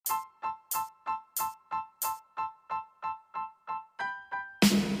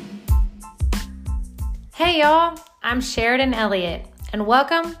Hey y'all, I'm Sheridan Elliott, and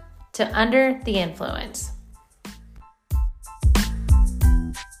welcome to Under the Influence.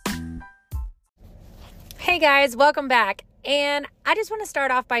 Hey guys, welcome back. And I just want to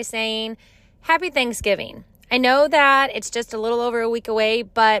start off by saying Happy Thanksgiving. I know that it's just a little over a week away,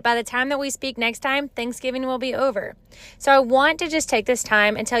 but by the time that we speak next time, Thanksgiving will be over. So I want to just take this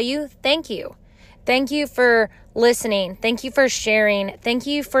time and tell you thank you. Thank you for listening. Thank you for sharing. Thank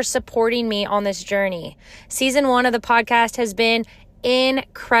you for supporting me on this journey. Season 1 of the podcast has been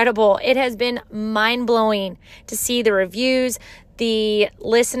incredible. It has been mind-blowing to see the reviews, the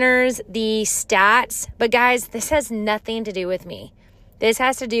listeners, the stats. But guys, this has nothing to do with me. This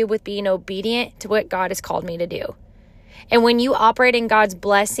has to do with being obedient to what God has called me to do. And when you operate in God's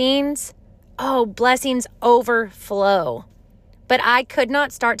blessings, blessings overflow. But I could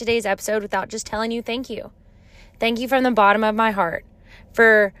not start today's episode without just telling you thank you. Thank you from the bottom of my heart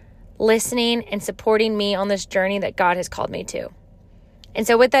for listening and supporting me on this journey that God has called me to. And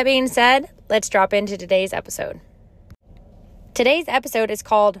so with that being said, let's drop into today's episode. Today's episode is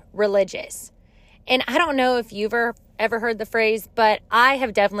called Religious. And I don't know if you've ever heard the phrase, but I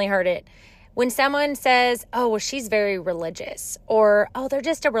have definitely heard it. When someone says, she's very religious, or, they're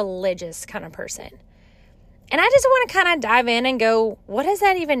just a religious kind of person. And I just want to kind of dive in and go, what does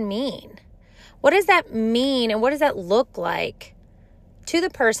that even mean? What does that mean? And what does that look like to the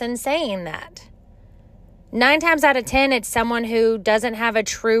person saying that? 9 times out of 10, it's someone who doesn't have a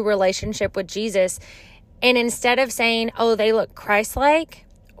true relationship with Jesus. And instead of saying, they look Christ-like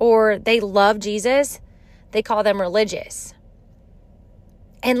or they love Jesus, they call them religious.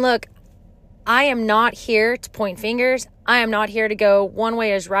 And look, I am not here to point fingers. I am not here to go one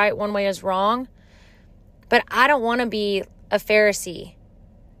way is right, one way is wrong. But I don't want to be a Pharisee.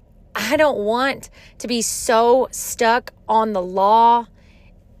 I don't want to be so stuck on the law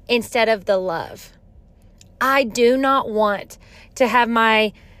instead of the love. I do not want to have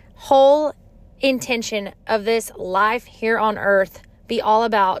my whole intention of this life here on earth be all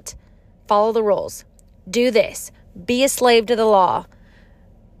about follow the rules, do this, be a slave to the law,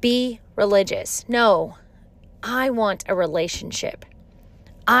 be religious. No, I want a relationship.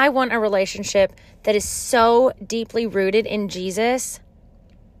 I want a relationship that is so deeply rooted in Jesus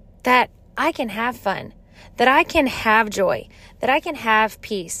that I can have fun, that I can have joy, that I can have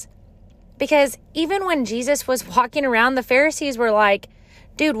peace. Because even when Jesus was walking around, the Pharisees were like,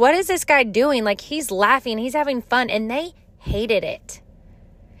 dude, what is this guy doing? Like, he's laughing, he's having fun, and they hated it.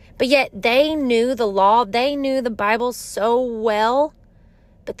 But yet they knew the law, they knew the Bible so well,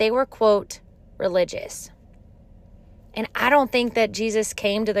 but they were, quote, religious. And I don't think that Jesus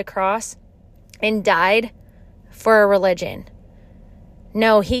came to the cross and died for a religion.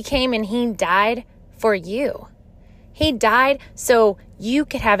 No, he came and he died for you. He died so you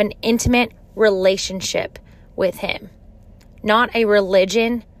could have an intimate relationship with him, not a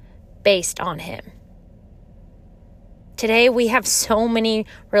religion based on him. Today we have so many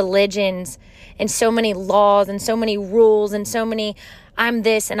religions and so many laws and so many rules and so many I'm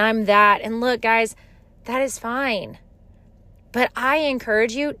this and I'm that. And look, guys, that is fine. But I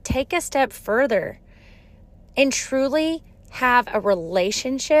encourage you, take a step further and truly have a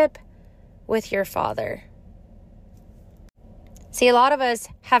relationship with your Father. See, a lot of us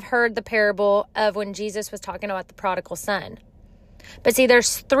have heard the parable of when Jesus was talking about the prodigal son. But see,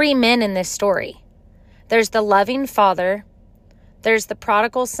 there's 3 men in this story. There's the loving father, there's the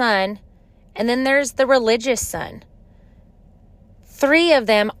prodigal son, and then there's the religious son. 3 of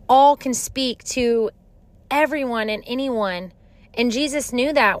them all can speak to everyone and anyone. And Jesus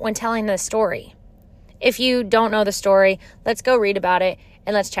knew that when telling the story. If you don't know the story, let's go read about it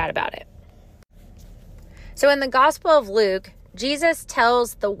and let's chat about it. So in the Gospel of Luke, Jesus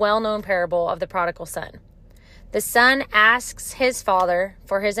tells the well-known parable of the prodigal son. The son asks his father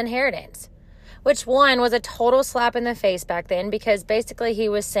for his inheritance, which one was a total slap in the face back then because basically he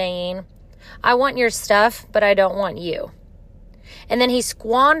was saying, I want your stuff, but I don't want you. And then he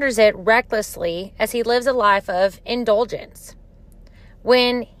squanders it recklessly as he lives a life of indulgence.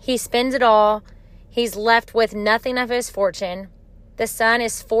 When he spends it all, he's left with nothing of his fortune. The son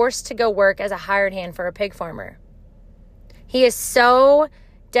is forced to go work as a hired hand for a pig farmer. He is so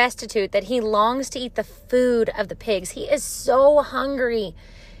destitute that he longs to eat the food of the pigs. He is so hungry.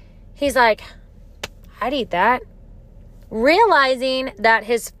 He's like, I'd eat that. Realizing that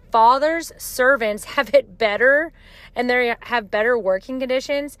his father's servants have it better and they have better working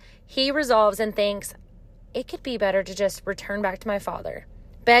conditions, he resolves and thinks, it could be better to just return back to my father,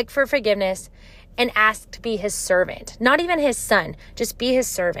 beg for forgiveness, and ask to be his servant. Not even his son, just be his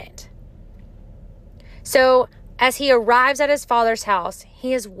servant. So as he arrives at his father's house,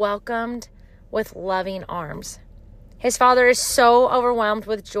 he is welcomed with loving arms. His father is so overwhelmed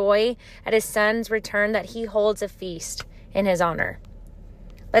with joy at his son's return that he holds a feast in his honor.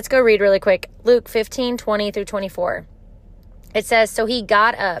 Let's go read really quick. Luke 15:20 through 24. It says, "So he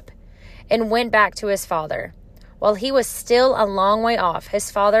got up and went back to his father. While he was still a long way off,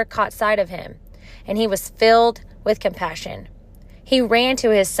 his father caught sight of him, and he was filled with compassion. He ran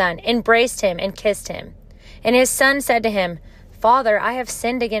to his son, embraced him, and kissed him. And his son said to him, 'Father, I have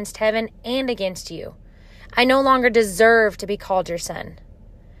sinned against heaven and against you. I no longer deserve to be called your son.'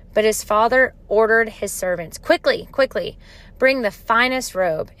 But his father ordered his servants, 'Quickly, quickly, bring the finest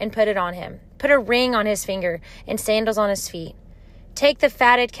robe and put it on him. Put a ring on his finger and sandals on his feet. Take the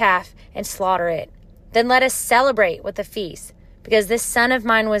fatted calf and slaughter it. Then let us celebrate with a feast, because this son of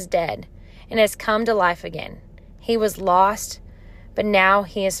mine was dead and has come to life again. He was lost, but now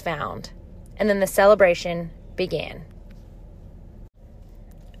he is found.' And then the celebration began."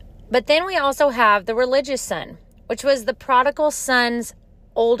 But then we also have the religious son, which was the prodigal son's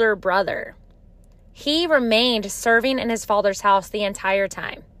older brother. He remained serving in his father's house the entire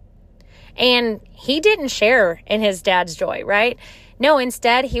time. And he didn't share in his dad's joy, right? No,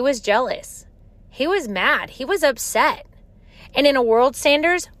 instead, he was jealous. He was mad. He was upset. And in a world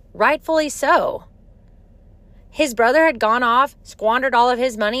standards, rightfully so. His brother had gone off, squandered all of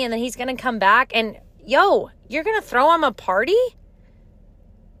his money, and then he's going to come back and, you're going to throw him a party?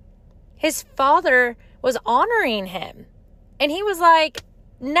 His father was honoring him. And he was like,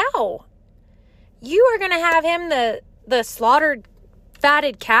 no, you are going to have him the slaughtered,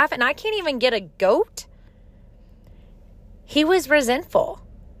 fatted calf, and I can't even get a goat? He was resentful.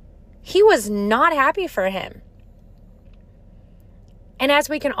 He was not happy for him. And as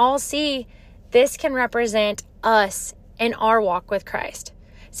we can all see, this can represent us in our walk with Christ.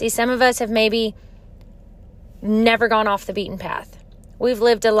 See, some of us have maybe never gone off the beaten path. We've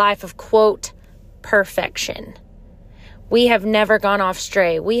lived a life of, quote, perfection. We have never gone off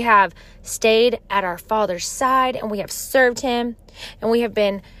stray. We have stayed at our Father's side, and we have served him, and we have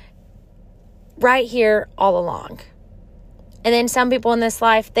been right here all along. And then some people in this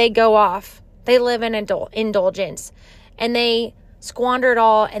life, they go off. They live in indulgence, and they squander it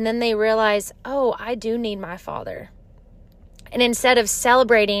all, and then they realize, oh, I do need my Father. And instead of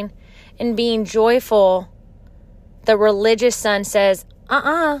celebrating and being joyful, the religious son says,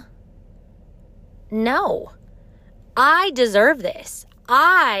 no, I deserve this.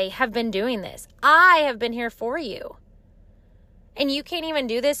 I have been doing this. I have been here for you. And you can't even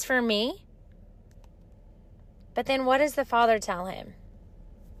do this for me? But then what does the father tell him?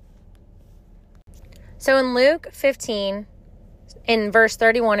 So in Luke 15, in verse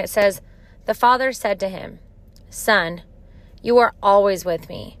 31, it says, "The father said to him, 'Son, you are always with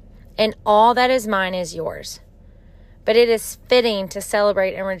me, and all that is mine is yours. But it is fitting to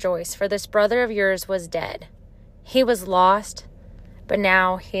celebrate and rejoice, for this brother of yours was dead. He was lost, but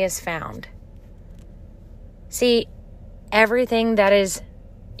now he is found.'" See, everything that is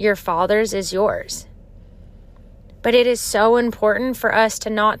your father's is yours. But it is so important for us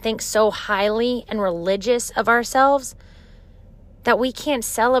to not think so highly and religious of ourselves that we can't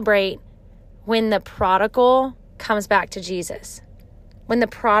celebrate when the prodigal comes back to Jesus, when the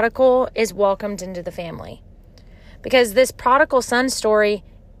prodigal is welcomed into the family. Because this prodigal son story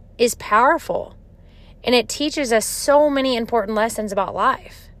is powerful, and it teaches us so many important lessons about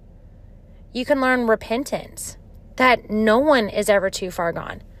life. You can learn repentance, that no one is ever too far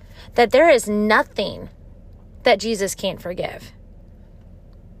gone, that there is nothing that Jesus can't forgive,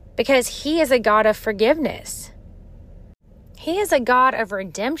 because he is a God of forgiveness. He is a God of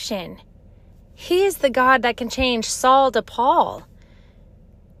redemption. He is the God that can change Saul to Paul.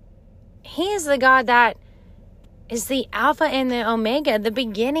 He is the God that is the Alpha and the Omega, the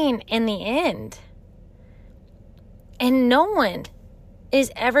beginning and the end. And no one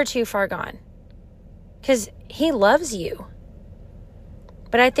is ever too far gone, because he loves you.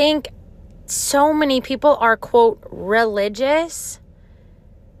 But I think so many people are, quote, religious,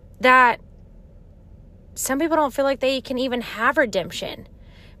 that some people don't feel like they can even have redemption,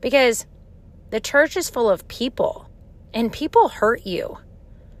 because the church is full of people and people hurt you.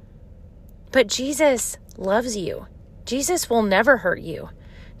 But Jesus loves you. Jesus will never hurt you.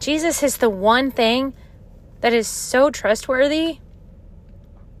 Jesus is the one thing that is so trustworthy.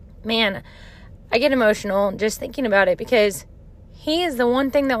 Man, I get emotional just thinking about it, because he is the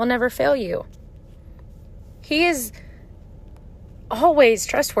one thing that will never fail you. He is always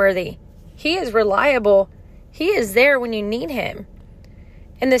trustworthy. He is reliable. He is there when you need him.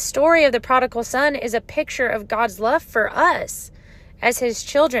 And the story of the prodigal son is a picture of God's love for us as his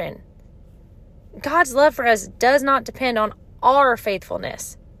children. God's love for us does not depend on our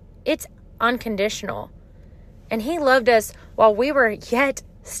faithfulness. It's unconditional. And he loved us while we were yet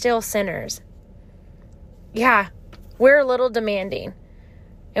still sinners. Yeah, we're a little demanding.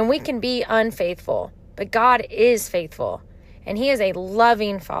 And we can be unfaithful. But God is faithful. And he is a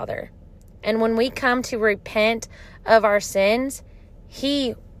loving Father. And when we come to repent of our sins,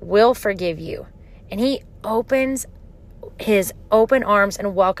 he will forgive you. And he opens his open arms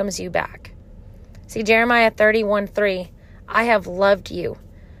and welcomes you back. See, Jeremiah 31:3, I have loved you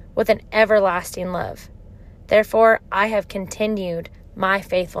with an everlasting love. Therefore, I have continued my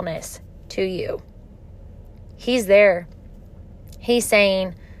faithfulness to you. He's there. He's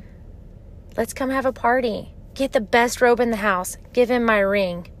saying, let's come have a party. Get the best robe in the house. Give him my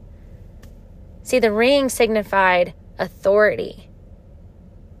ring. See, the ring signified authority.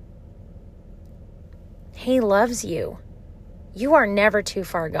 He loves you. You are never too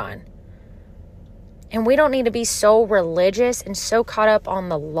far gone. And we don't need to be so religious and so caught up on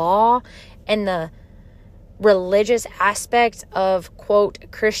the law and the religious aspect of,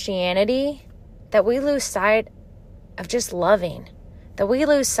 quote, Christianity, that we lose sight of just loving, that we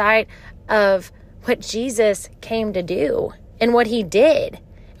lose sight of what Jesus came to do and what he did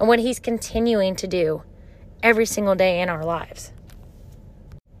and what he's continuing to do every single day in our lives.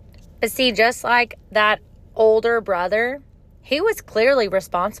 But see, just like that older brother, he was clearly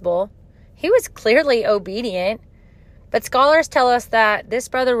responsible. He was clearly obedient. But scholars tell us that this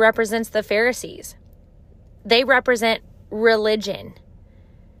brother represents the Pharisees. They represent religion.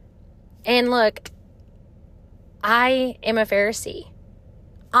 And look, I am a Pharisee.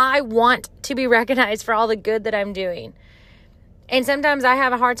 I want to be recognized for all the good that I'm doing. And sometimes I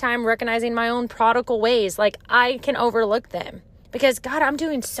have a hard time recognizing my own prodigal ways. Like, I can overlook them because, God, I'm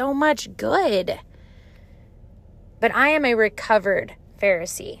doing so much good. But I am a recovered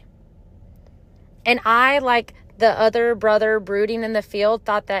Pharisee. And I, like the other brother brooding in the field,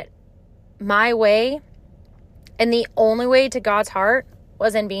 thought that my way and the only way to God's heart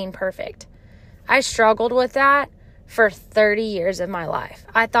was in being perfect. I struggled with that for 30 years of my life.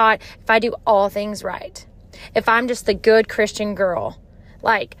 I thought if I do all things right, if I'm just the good Christian girl,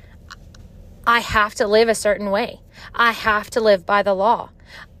 like, I have to live a certain way. I have to live by the law.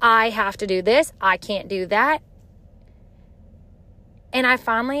 I have to do this. I can't do that. And I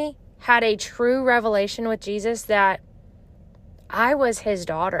finally had a true revelation with Jesus that I was his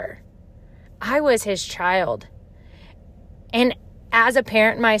daughter. I was his child. And as a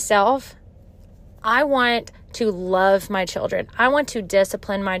parent myself, I want to love my children. I want to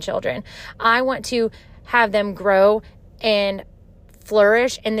discipline my children. I want to have them grow and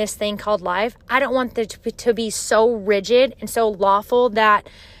flourish in this thing called life. I don't want them to be so rigid and so lawful that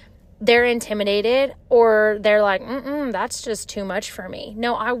they're intimidated or they're like, that's just too much for me.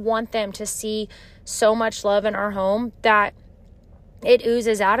 No, I want them to see so much love in our home that it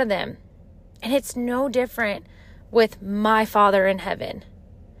oozes out of them. And it's no different with my Father in heaven.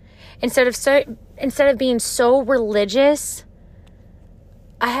 Instead of being so religious,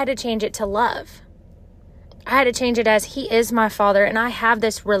 I had to change it to love. I had to change it as he is my Father and I have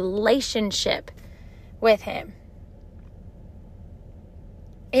this relationship with him.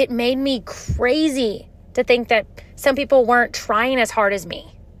 It made me crazy to think that some people weren't trying as hard as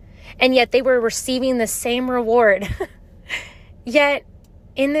me, and yet they were receiving the same reward. Yet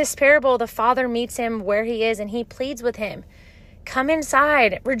in this parable, the father meets him where he is and he pleads with him, come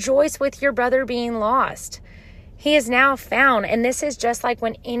inside, rejoice with your brother being lost. He is now found. And this is just like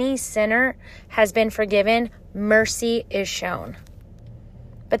when any sinner has been forgiven, mercy is shown.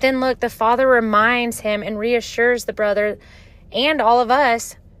 But then look, the father reminds him and reassures the brother and all of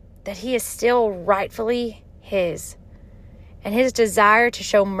us that he is still rightfully his. And his desire to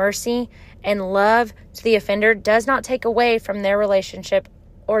show mercy and love to the offender does not take away from their relationship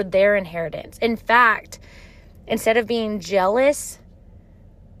or their inheritance. In fact, instead of being jealous,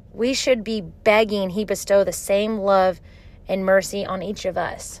 we should be begging he bestow the same love and mercy on each of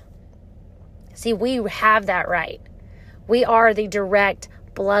us. See, we have that right. We are the direct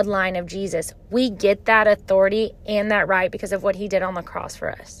bloodline of Jesus. We get that authority and that right because of what he did on the cross for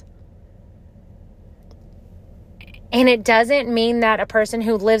us. And it doesn't mean that a person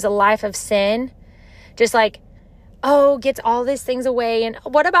who lives a life of sin just like, gets all these things away. And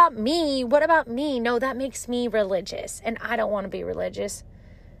what about me? What about me? No, that makes me religious. And I don't want to be religious.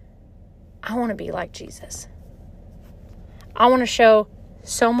 I want to be like Jesus. I want to show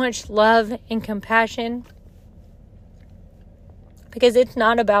so much love and compassion because it's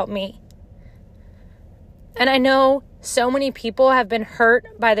not about me. And I know so many people have been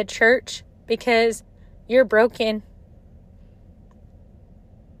hurt by the church because you're broken.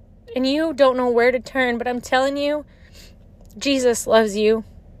 And you don't know where to turn, but I'm telling you, Jesus loves you.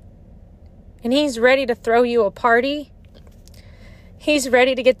 And he's ready to throw you a party. He's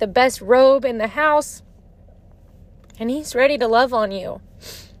ready to get the best robe in the house. And he's ready to love on you.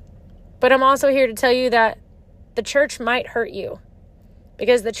 But I'm also here to tell you that the church might hurt you.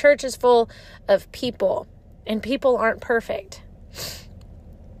 Because the church is full of people. And people aren't perfect.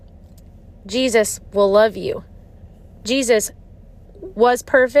 Jesus will love you. Jesus was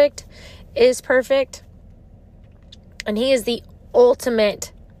perfect, is perfect. And he is the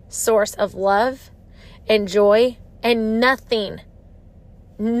ultimate source of love and joy. And nothing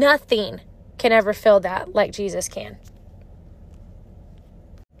can ever fill that like Jesus can.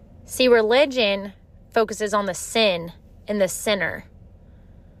 See, religion focuses on the sin and the sinner.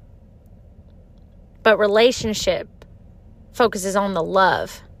 But relationship focuses on the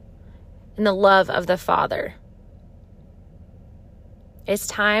love and the love of the Father. It's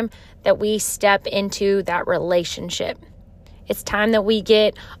time that we step into that relationship. It's time that we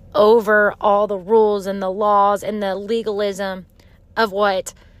get over all the rules and the laws and the legalism of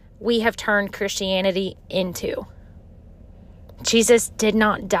what we have turned Christianity into. Jesus did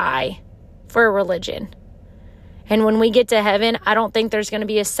not die for a religion. And when we get to heaven, I don't think there's going to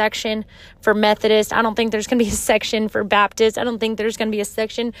be a section for Methodists. I don't think there's going to be a section for Baptists. I don't think there's going to be a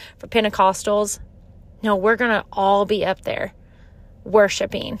section for Pentecostals. No, we're going to all be up there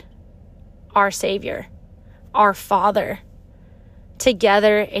worshiping our Savior, our Father,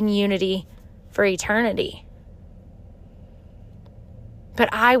 together in unity for eternity. But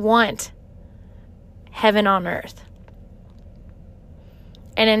I want heaven on earth.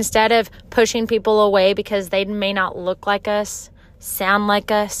 And instead of pushing people away because they may not look like us, sound like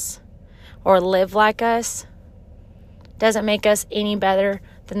us, or live like us, doesn't make us any better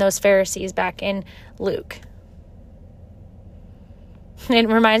than those Pharisees back in Luke. It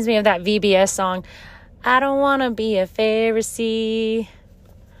reminds me of that VBS song, I don't want to be a Pharisee.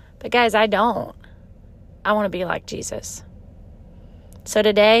 But guys, I don't. I want to be like Jesus. So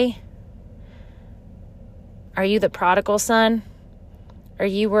today, are you the prodigal son? Or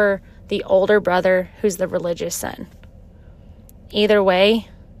you were the older brother who's the religious son? Either way,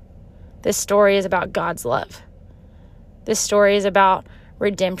 this story is about God's love. This story is about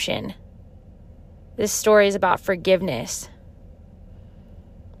redemption. This story is about forgiveness.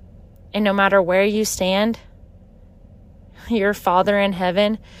 And no matter where you stand, your Father in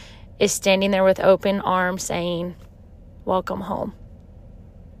heaven is standing there with open arms saying, welcome home.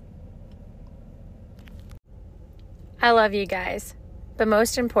 I love you guys. But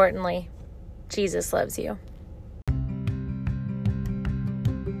most importantly, Jesus loves you.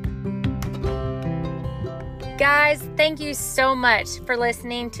 Guys, thank you so much for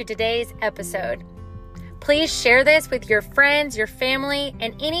listening to today's episode. Please share this with your friends, your family,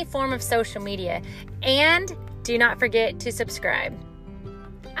 and any form of social media. And do not forget to subscribe.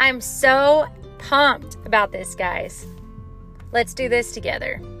 I'm so pumped about this, guys. Let's do this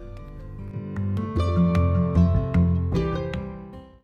together.